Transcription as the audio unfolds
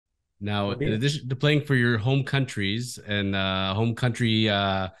Now, So in be it. addition to playing for your home countries and home country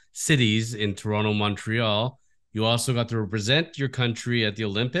cities in Toronto, Montreal, you also got to represent your country at the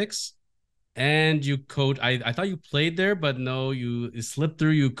Olympics. And you coach. I thought you played there, but no, you slipped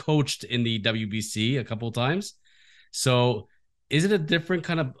through. You coached in the WBC a couple of times. So is it a different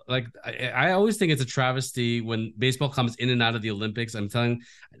kind of like I always think it's a travesty when baseball comes in and out of the Olympics.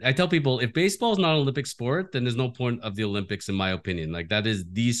 I tell people if baseball is not an Olympic sport, then there's no point of the Olympics, in my opinion. Like that is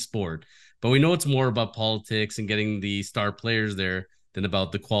the sport. But we know it's more about politics and getting the star players there than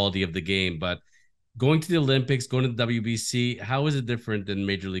about the quality of the game. But going to the Olympics, going to the WBC, how is it different than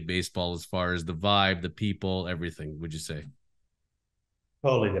Major League Baseball as far as the vibe, the people, everything, would you say?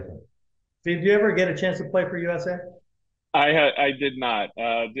 Totally different. Did you ever get a chance to play for USA? I did not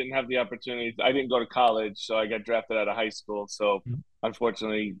didn't have the opportunity. I didn't go to college, so I got drafted out of high school. So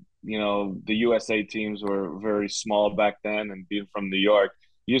unfortunately, the USA teams were very small back then, and being from New York,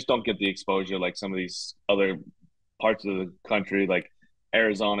 you just don't get the exposure like some of these other parts of the country, like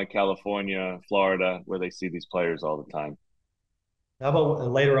Arizona, California, Florida, where they see these players all the time. How about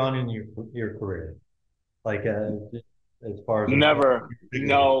later on in your career? Like as far as Never. big league?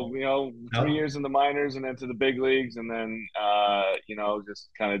 No, 3 years No. in the minors and then to the big leagues, and then just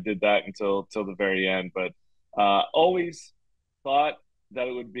kind of did that until till the very end. But always thought that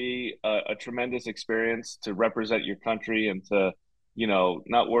it would be a tremendous experience to represent your country and to,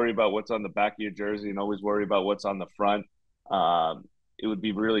 not worry about what's on the back of your jersey and always worry about what's on the front. It would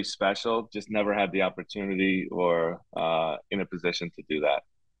be really special. Just never had the opportunity or in a position to do that.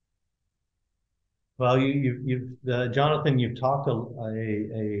 Well, you've Jonathan, you've talked a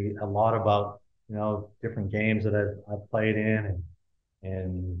lot about different games that I've played in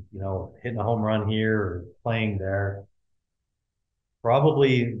and hitting a home run here or playing there.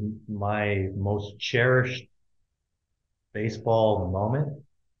 Probably my most cherished baseball moment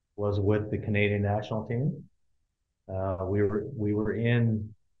was with the Canadian national team. We were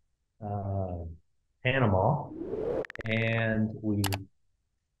in uh, Panama and we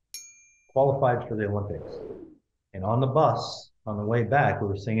qualified for the Olympics. And on the bus, on the way back, we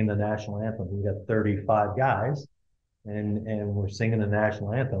were singing the national anthem. We got 35 guys, and we're singing the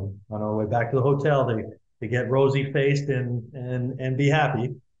national anthem on our way back to the hotel to get rosy faced and be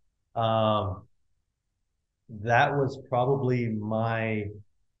happy. Um, that was probably my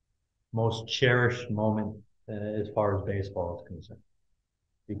most cherished moment as far as baseball is concerned,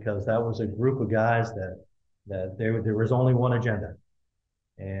 because that was a group of guys that there was only one agenda,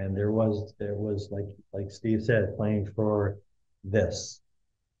 and there was like Steve said, playing for this,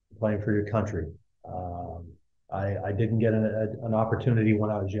 playing for your country. Um, I didn't get an opportunity when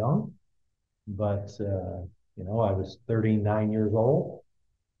I was young, but I was 39 years old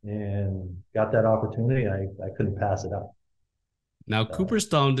and got that opportunity. I couldn't pass it up. Now, Uh,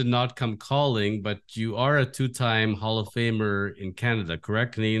 Cooperstown did not come calling, but you are a two-time Hall of Famer in Canada,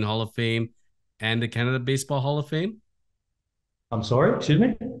 correct? Canadian Hall of Fame and the Canada Baseball Hall of Fame. I'm sorry, excuse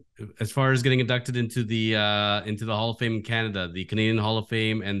me. As far as getting inducted into the Hall of Fame in Canada, the Canadian Hall of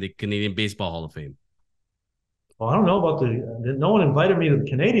Fame and the Canadian Baseball Hall of Fame. Well, I don't know about no one invited me to the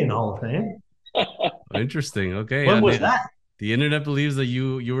Canadian Hall of Fame. Interesting. Okay, When was that? the internet believes that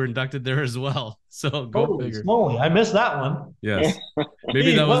you were inducted there as well. So go Holy figure. smoly, I missed that one. Yes,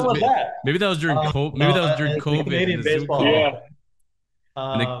 Steve, when was that? maybe that was during COVID. Maybe No, that was during the COVID and Canadian the Zoom Baseball Hall call.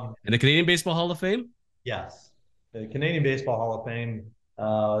 of Yeah. Fame. And the Canadian Baseball Hall of Fame. Yes, the Canadian Baseball Hall of Fame.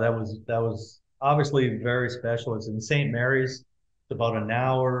 That was obviously very special. It's in St. Mary's. It's about an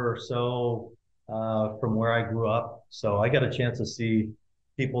hour or so from where I grew up. So I got a chance to see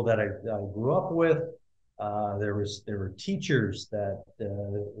people that I grew up with. There were teachers that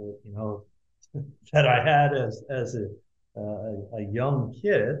that I had as a young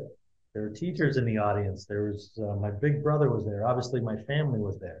kid. There were teachers in the audience. There was my big brother was there. Obviously, my family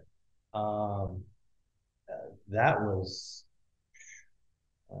was there. Um, that was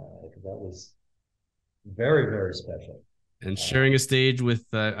very very special. And Uh, sharing a stage with,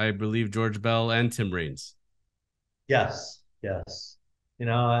 I believe, George Bell and Tim Raines. yes, yes.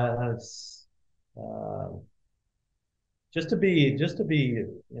 It's uh, just to be in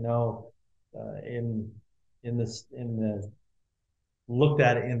the looked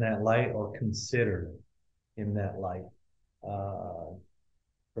at in that light or considered in that light. Uh,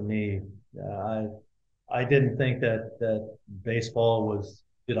 for me, I didn't think that baseball was.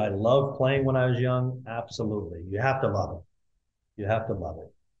 Did I love playing when I was young? Absolutely. You have to love it. You have to love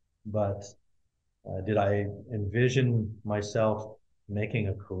it. But did I envision myself making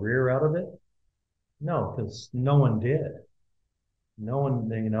a career out of it? No, because no one did. No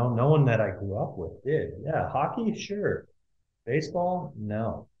one that I grew up with did. Yeah, hockey, sure. Baseball,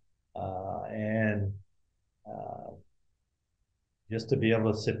 no. And uh, just to be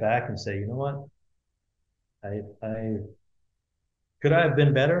able to sit back and say, you know what, I could I have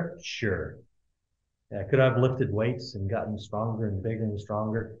been better? Sure. Yeah, could I have lifted weights and gotten stronger and bigger and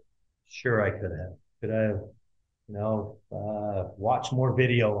stronger? Sure, I could have. Could I have, watched more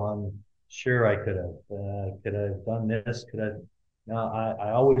video on? Sure, I could have. Could I have done this? Could I? No,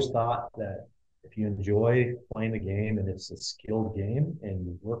 I always thought that if you enjoy playing the game and it's a skilled game and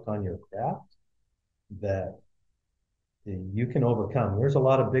you work on your craft, that you can overcome. There's a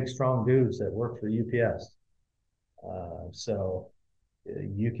lot of big, strong dudes that work for UPS. So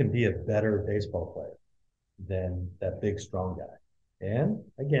you can be a better baseball player than that big, strong guy. And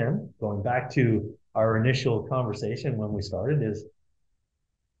again, going back to our initial conversation when we started is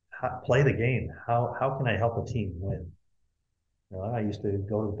play the game. How can I help a team win? I used to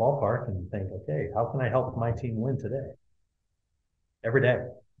go to the ballpark and think, okay, how can I help my team win today? Every day.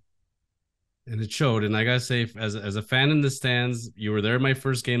 And it showed. And I gotta say, as a fan in the stands, you were there my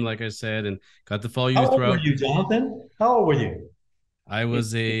first game, like I said, and got to follow you How old were throughout. you, Jonathan? How old were you? I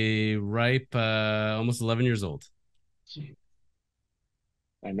was a ripe, almost 11 years old.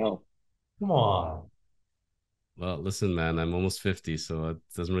 I know. Come on. Well, listen, man, I'm almost 50, so it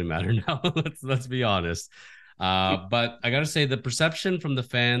doesn't really matter now. Let's be honest. But I gotta say, the perception from the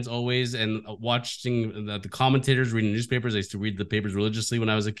fans always, and watching the commentators reading newspapers. I used to read the papers religiously when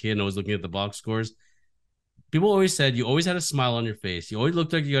I was a kid, and I was looking at the box scores. People always said you always had a smile on your face. You always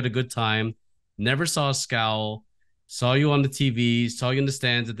looked like you had a good time. Never saw a scowl. Saw you on the TV. Saw you in the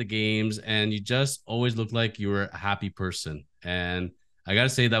stands at the games, and you just always looked like you were a happy person. And I gotta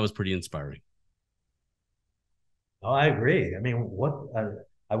say, that was pretty inspiring. Oh, I agree. I mean,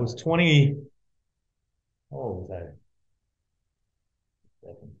 I was 20. Oh, was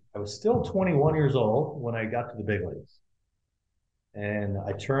I was still 21 years old when I got to the big leagues. And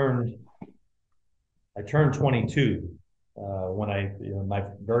I turned 22 when my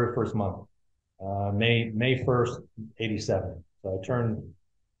very first month, May 1st, 87. So I turned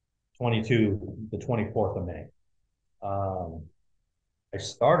 22 the 24th of May. Um,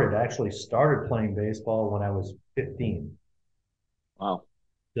 actually started playing baseball when I was 15. Wow.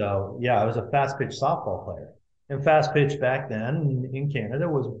 So yeah, I was a fast pitch softball player. And fast pitch back then in Canada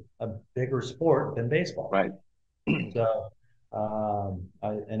was a bigger sport than baseball. Right. So I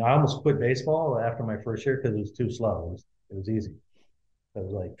almost quit baseball after my first year because it was too slow. It was easy. I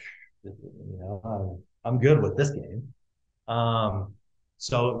was like, I'm good with this game.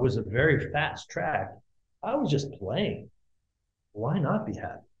 So it was a very fast track. I was just playing. Why not be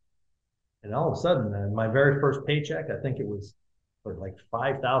happy? And all of a sudden, my very first paycheck, I think it was for like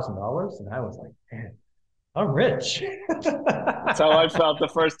 $5,000, and I was like, man, I'm rich. That's how I felt the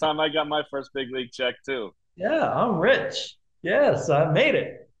first time I got my first big league check too. Yeah, I'm rich. Yes, I made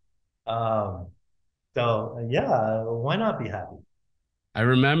it. Um, so yeah, why not be happy? I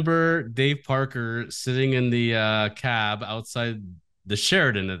remember Dave Parker sitting in the cab outside the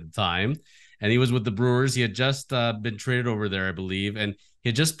Sheraton at the time, and he was with the Brewers. He had just been traded over there, I believe, and he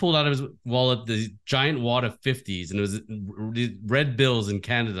had just pulled out of his wallet the giant wad of 50s, and it was red bills in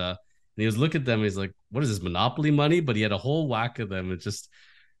Canada. And he was looking at them, and he's like, "What is this, Monopoly money?" But he had a whole whack of them. It's just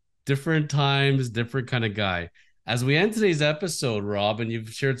different times, different kind of guy. As we end today's episode, Rob, and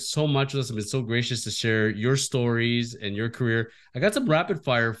you've shared so much with us and been so gracious to share your stories and your career, I got some rapid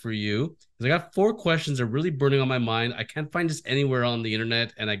fire for you. I got 4 questions that are really burning on my mind. I can't find this anywhere on the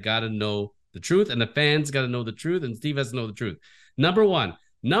internet, and I got to know the truth, and the fans got to know the truth, and Steve has to know the truth. Number 1,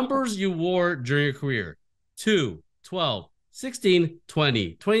 numbers you wore during your career: 2, 12, 16,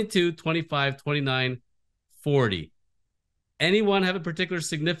 20, 22, 25, 29, 40. Anyone have a particular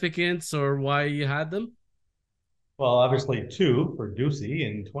significance or why you had them? Well, obviously 2 for Ducey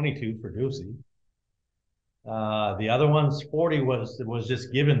and 22 for Ducey. The other one's 40 was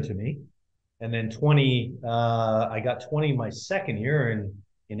just given to me, and then 20. I got 20 my second year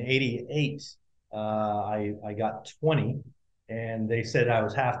in '88. I got 20, and they said I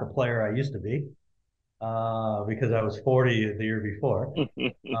was half the player I used to be because I was 40 the year before.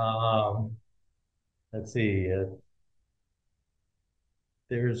 Let's see.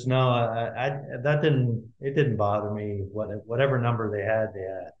 There's no, that didn't bother me. Whatever number they had, they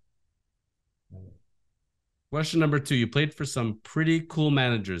had. Question number 2. You played for some pretty cool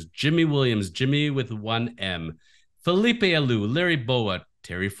managers: Jimmy Williams, Jimmy with 1M, Felipe Alou, Larry Bowa,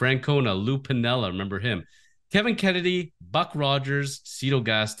 Terry Francona, Lou Piniella, remember him, Kevin Kennedy, Buck Rogers, Cito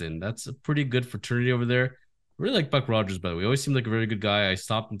Gaston. That's a pretty good fraternity over there. I really like Buck Rogers, by the way. He always seemed like a very good guy. I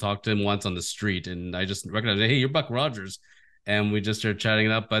stopped and talked to him once on the street, and I just recognized, hey, you're Buck Rogers. and we just started chatting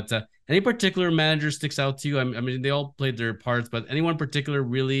it up. But any particular manager sticks out to you? I mean, they all played their parts, but anyone particular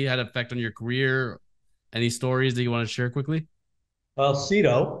really had an effect on your career? Any stories that you want to share quickly? Well,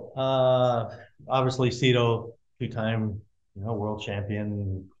 Cito, obviously Cito, two-time, world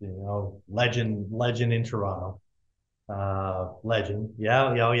champion, legend in Toronto, legend.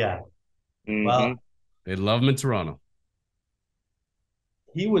 Yeah, yeah, yeah. Mm-hmm. Well, They love him in Toronto.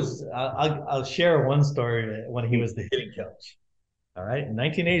 he was. I'll share one story when he was the hitting coach. All right, in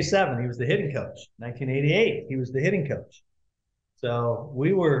 1987, he was the hitting coach. 1988, he was the hitting coach. So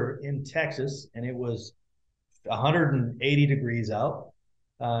we were in Texas, and it was 180 degrees out.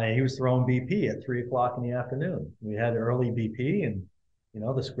 He was throwing BP at 3 o'clock in the afternoon. We had early BP, and the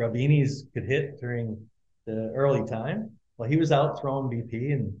Scrubinis could hit during the early time. Well, he was out throwing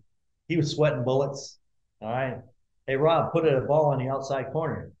BP, and he was sweating bullets. All right, hey Rob, put a ball on the outside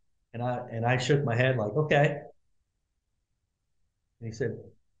corner, and I shook my head like, okay. And he said,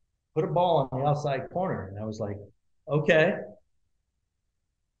 put a ball on the outside corner, and I was like, okay.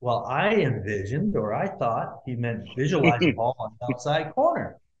 Well, I envisioned, or I thought he meant visualize a ball on the outside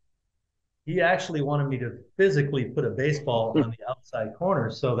corner. He actually wanted me to physically put a baseball on the outside corner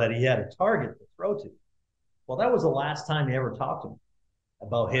so that he had a target to throw to. Well, that was the last time he ever talked to me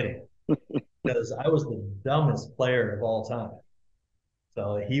about hitting, because I was the dumbest player of all time.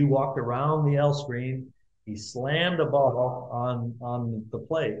 So he walked around the L screen, he slammed a ball on the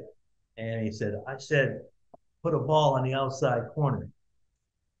plate, and he said, I said, put a ball on the outside corner.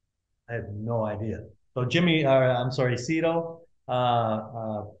 I have no idea. So I'm sorry, Cito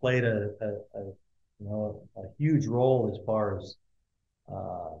played a huge role as far as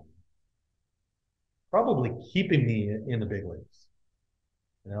uh, probably keeping me in the big leagues.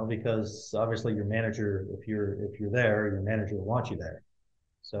 Because obviously your manager, if you're there, your manager wants you there.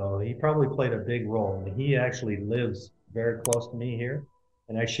 So he probably played a big role. And he actually lives very close to me here,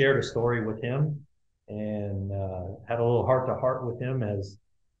 and I shared a story with him, and had a little heart to heart with him as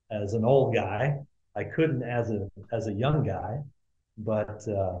an old guy. I couldn't as a young guy, but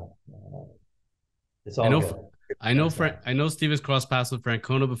it's I all know, good. I know, Frank. I know Steve has crossed paths with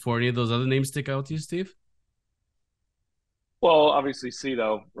Francona before. Any of those other names stick out to you, Steve? Well, obviously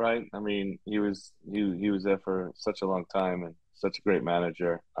Cito, right? I mean, he was there for such a long time and such a great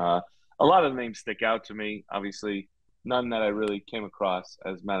manager. A lot of names stick out to me. Obviously, none that I really came across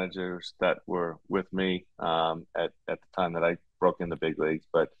as managers that were with me at the time that I broke in the big leagues,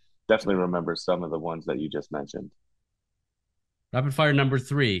 but definitely remember some of the ones that you just mentioned. Rapid fire number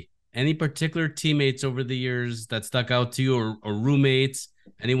three. Any particular teammates over the years that stuck out to you, or roommates?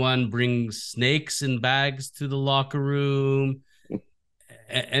 Anyone bring snakes in bags to the locker room?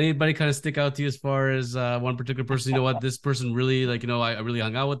 Anybody kind of stick out to you as far as one particular person? You know what, this person really like. I really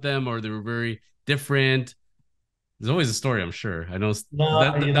hung out with them, or they were very different. There's always a story, I'm sure. I know No,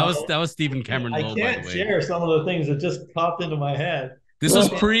 that was Stephen Cameron I Lowe, by the can't way. share some of the things that just popped into my head. This I was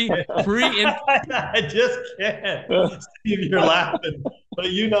can't. pre I just can't. Steve, you're laughing, but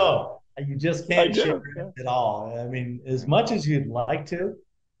you just I can't share do. Yeah. it at all. I mean, as much as you'd like to.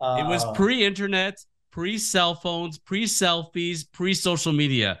 It was Uh, pre-internet, pre-cell phones, pre-selfies, pre-social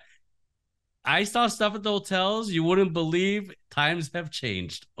media. I saw stuff at the hotels you wouldn't believe. Times have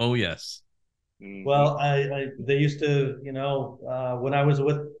changed. Oh yes. Hmm. well, they used to, when I was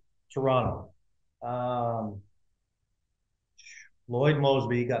with Toronto, um, Lloyd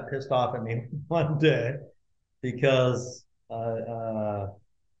Mosby got pissed off at me one day because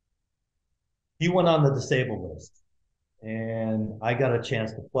he went on the disabled list, and I got a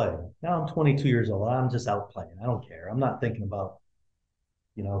chance to play. Now I'm 22 years old. I'm just out playing. I don't care. I'm not thinking about,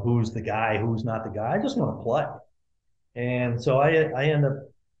 who's the guy, who's not the guy. I just want to play. And so I end up,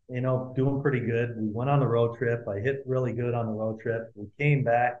 doing pretty good. We went on the road trip. I hit really good on the road trip. We came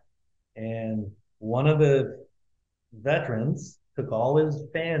back, and one of the veterans took all his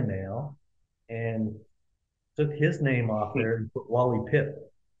fan mail and took his name off there and put Wally Pipp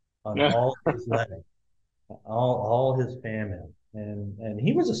on Yeah. all his letters, all his fan mail. And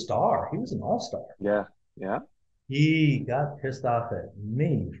he was a star. He was an all-star. Yeah. Yeah. He got pissed off at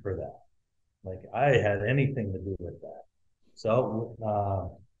me for that. Like I had anything to do with that. So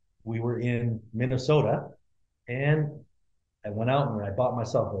we were in Minnesota, and I went out and I bought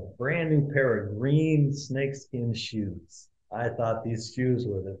myself a brand new pair of green snakeskin shoes. I thought these shoes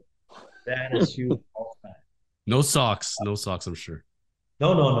were the baddest shoes of all time. No socks. No socks, I'm sure.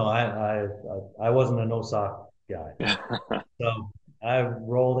 No, no, no. I wasn't a no sock guy. So I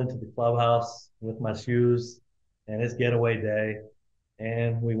rolled into the clubhouse with my shoes, and it's getaway day,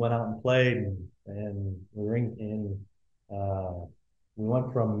 and we went out and played, and we were we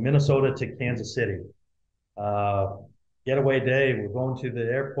went from Minnesota to Kansas City. Uh, getaway day. We're going to the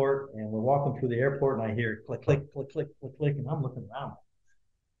airport and we're walking through the airport and I hear click, click, click, click, click, click. And I'm looking around.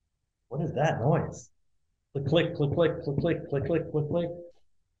 What is that noise? Click, click, click, click, click, click, click, click, click, click.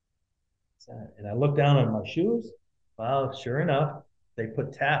 And I look down at my shoes. Well, sure enough, they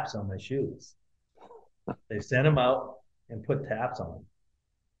put taps on my shoes. They sent them out and put taps on them.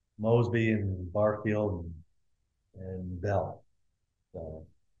 Mosby and Barfield and Bell. So,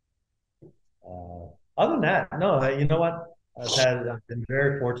 other than that, no, you know what? I've been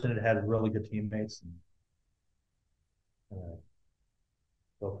very fortunate, had really good teammates, and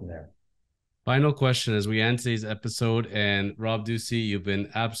go from there. Final question as we end today's episode. And Rob Ducey, you've been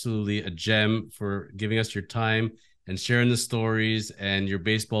absolutely a gem for giving us your time and sharing the stories and your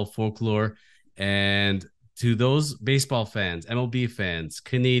baseball folklore. And to those baseball fans, MLB fans,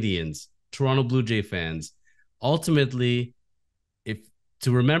 Canadians, Toronto Blue Jay fans, ultimately, if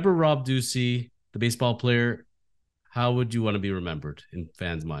to remember Rob Ducey, the baseball player, how would you want to be remembered in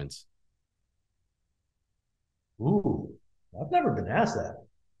fans' minds? Ooh, I've never been asked that.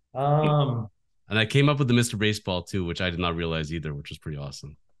 And I came up with the Mr. Baseball too, which I did not realize either, which was pretty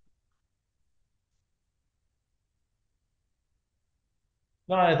awesome.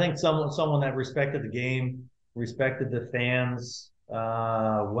 No, I think someone that respected the game, respected the fans,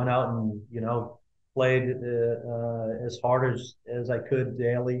 went out and played as hard as I could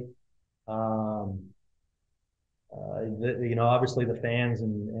daily. Um, obviously the fans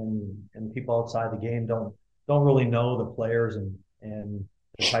and people outside the game don't really know the players and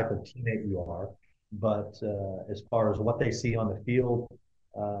the type of teammate you are. But as far as what they see on the field,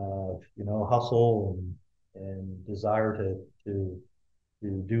 hustle and desire to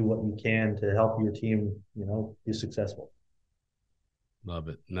do what you can to help your team, be successful. Love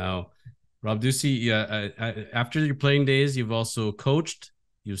it. Now, Rob Ducey, yeah, after your playing days, you've also coached,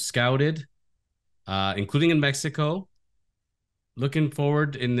 you've scouted, including in Mexico. Looking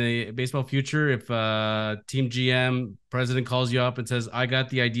forward in the baseball future, if team GM president calls you up and says, I got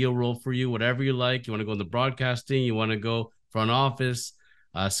the ideal role for you, whatever you like, you want to go into broadcasting, you want to go front office,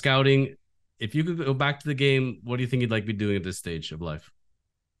 scouting, if you could go back to the game, what do you think you'd like to be doing at this stage of life?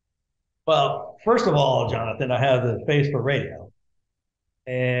 Well, first of all, Jonathan, I have the face for radio.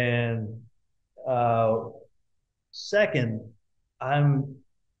 And uh, second, I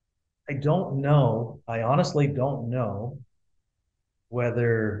don't know, I honestly don't know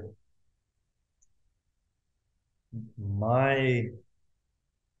whether my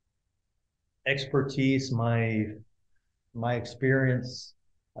expertise, my experience,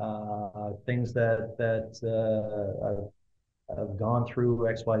 things that I've gone through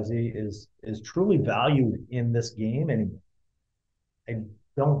XYZ is truly valued in this game anymore. I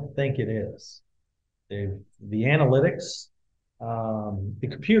don't think it is. The analytics, the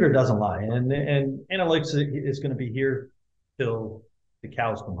computer doesn't lie, and analytics is going to be here till the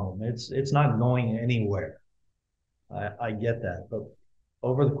cows come home. It's not going anywhere. I get that, but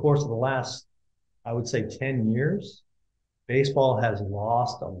over the course of the last, I would say, 10 years, baseball has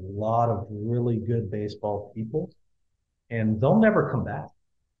lost a lot of really good baseball people, and they'll never come back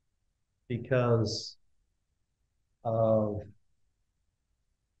because of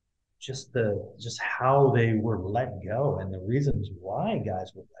just how they were let go and the reasons why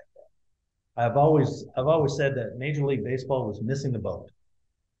guys were let go. I've always said that Major League Baseball was missing the boat,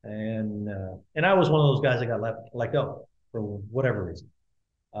 and I was one of those guys that got let go for whatever reason.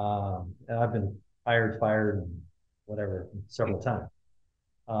 And I've been hired, fired, and whatever several times.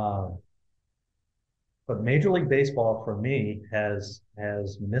 Um, but Major League Baseball for me has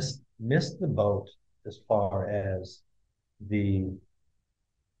missed the boat as far as the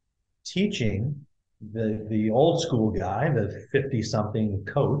teaching the old school guy, the 50 something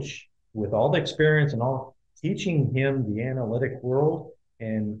coach with all the experience and all, teaching him the analytic world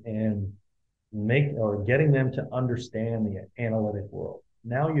and make or getting them to understand the analytic world.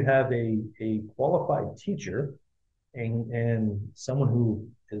 Now you have a qualified teacher and someone who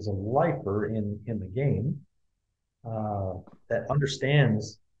is a lifer in the game, uh, that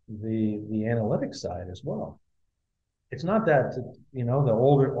understands the analytic side as well. It's not that the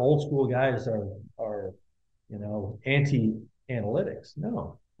old school guys are anti analytics.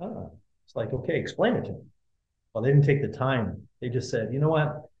 No, it's like, okay, explain it to me. Well, they didn't take the time. They just said, you know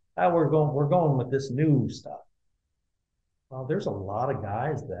what, we're going with this new stuff. Well, there's a lot of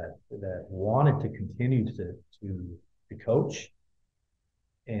guys that wanted to continue to coach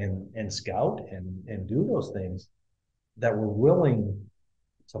and scout and do those things, that were willing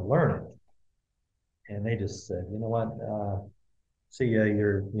to learn it. And they just said, you know what, see ya,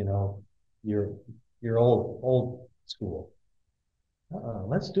 you're you're old school.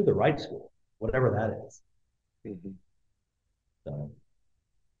 Let's do the right school, whatever that is. Mhm. So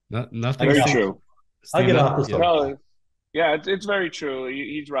I'll Nothing, get Very off, true. I'll Steve. get off the Yeah. soapbox. No, yeah, it's very true.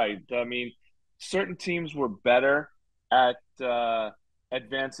 He's right. I mean, certain teams were better at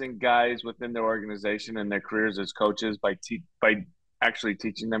advancing guys within their organization and their careers as coaches by actually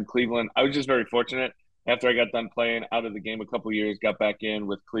teaching them. Cleveland, I was just very fortunate. After I got done playing out of the game a couple of years, got back in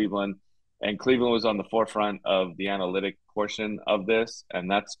with Cleveland, and Cleveland was on the forefront of the analytic portion of this, and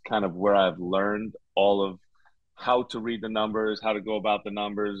that's kind of where I've learned all of how to read the numbers, how to go about the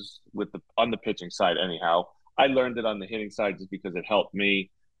numbers with the on the pitching side. Anyhow, I learned it on the hitting side just because it helped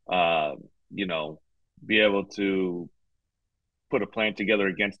me, uh, you know, be able to put a plan together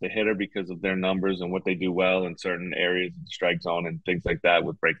against the hitter because of their numbers and what they do well in certain areas of the strike zone and things like that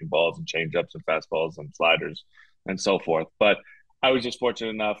with breaking balls and changeups and fastballs and sliders and so forth. But I was just fortunate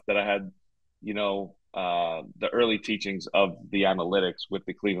enough that I had, the early teachings of the analytics with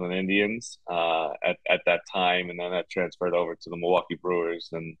the Cleveland Indians at that time, and then that transferred over to the Milwaukee Brewers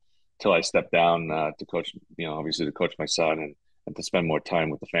and until I stepped down to coach, obviously to coach my son and to spend more time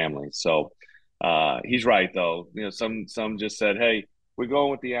with the family. So he's right though. Some just said, "Hey, we're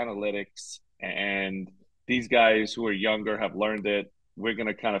going with the analytics, and these guys who are younger have learned it. We're going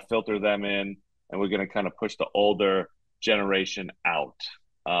to kind of filter them in, and we're going to kind of push the older generation out."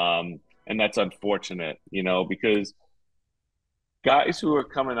 And that's unfortunate, because guys who are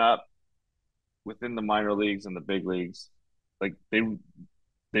coming up within the minor leagues and the big leagues, like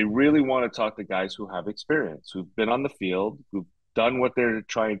they really want to talk to guys who have experience, who've been on the field, who've done what they're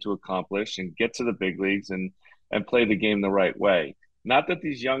trying to accomplish and get to the big leagues and play the game the right way. Not that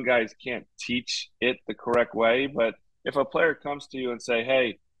these young guys can't teach it the correct way, but if a player comes to you and say,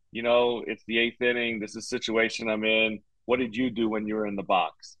 "Hey, it's the eighth inning. This is a situation I'm in. What did you do when you were in the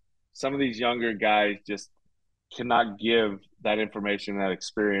box?" Some of these younger guys just cannot give that information, that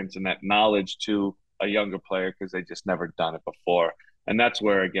experience, and that knowledge to a younger player because they just never done it before. And that's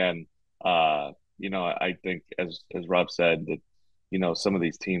where, again, I think, as Rob said, that some of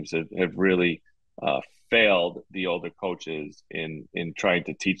these teams have really failed the older coaches in trying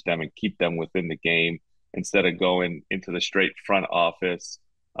to teach them and keep them within the game instead of going into the straight front office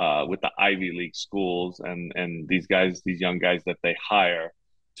with the Ivy League schools and these young guys that they hire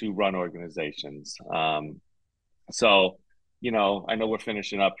to run organizations. So, I know we're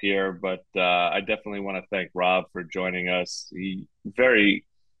finishing up here, but I definitely want to thank Rob for joining us. He very,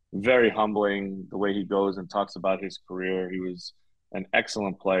 very humbling the way he goes and talks about his career. He was an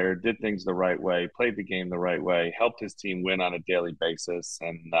excellent player, did things the right way, played the game the right way, helped his team win on a daily basis,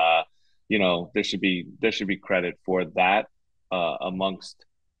 and there should be credit for that amongst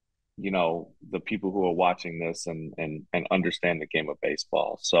the people who are watching this and understand the game of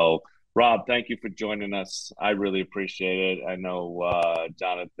baseball. So Rob, thank you for joining us. I really appreciate it. I know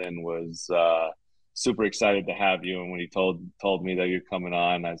Jonathan was super excited to have you, and when he told me that you're coming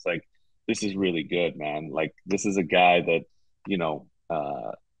on, I was like, this is really good, man. Like, this is a guy that you know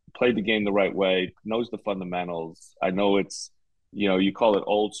uh played the game the right way, knows the fundamentals. I know it's you call it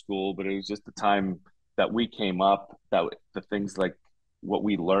old school, but it was just the time that we came up that the things like what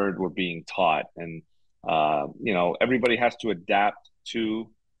we learned were being taught. And everybody has to adapt to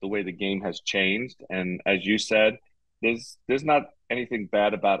the way the game has changed. And as you said, there's not anything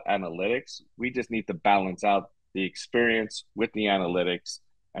bad about analytics. We just need to balance out the experience with the analytics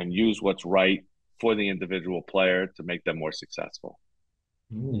and use what's right for the individual player to make them more successful.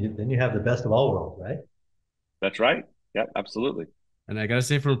 Then you have the best of all worlds, right? That's right. Yeah, absolutely. And I gotta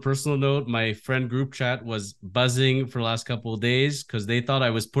say, from a personal note, my friend group chat was buzzing for the last couple of days because they thought I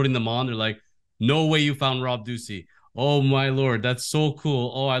was putting them on. They're like, "No way you found Rob Ducey." Oh my lord, that's so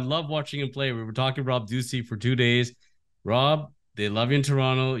cool. Oh, I love watching him play. We were talking Rob Ducey for 2 days. Rob, they love you in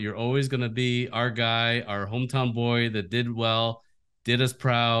Toronto. You're always gonna be our guy, our hometown boy that did well, did us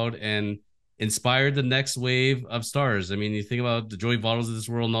proud, and inspired the next wave of stars. I mean, you think about the Joey Vottos of this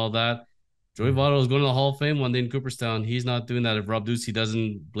world and all that. Joey Mhm. Votto is going to the Hall of Fame one day in Cooperstown. He's not doing that if Rob Ducey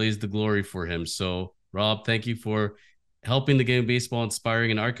doesn't blaze the glory for him. So, Rob, thank you for helping the game of baseball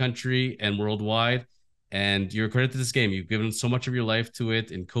inspiring in our country and worldwide. And you're a credit to this game. You've given so much of your life to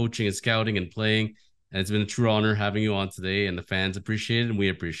it in coaching and scouting and playing. And it's been a true honor having you on today. And the fans appreciate it and we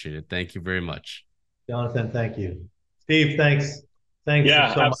appreciate it. Thank you very much. Jonathan, thank you. Steve, thanks. Thanks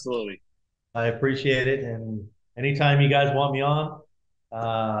Yeah, so much. absolutely. I appreciate it. And anytime you guys want me on,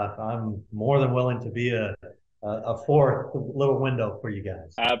 I'm more than willing to be a fourth little window for you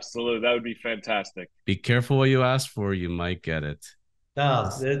guys. Absolutely. That would be fantastic. Be careful what you ask for. You might get it. No,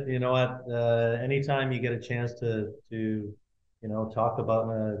 you know what? Anytime you get a chance talk about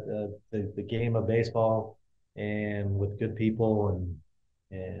the game of baseball and with good people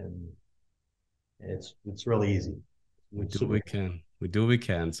and it's really easy. We do what we can. We do what we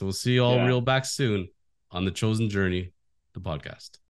can. So we'll see you all real back soon on the Chosen Journey, the podcast.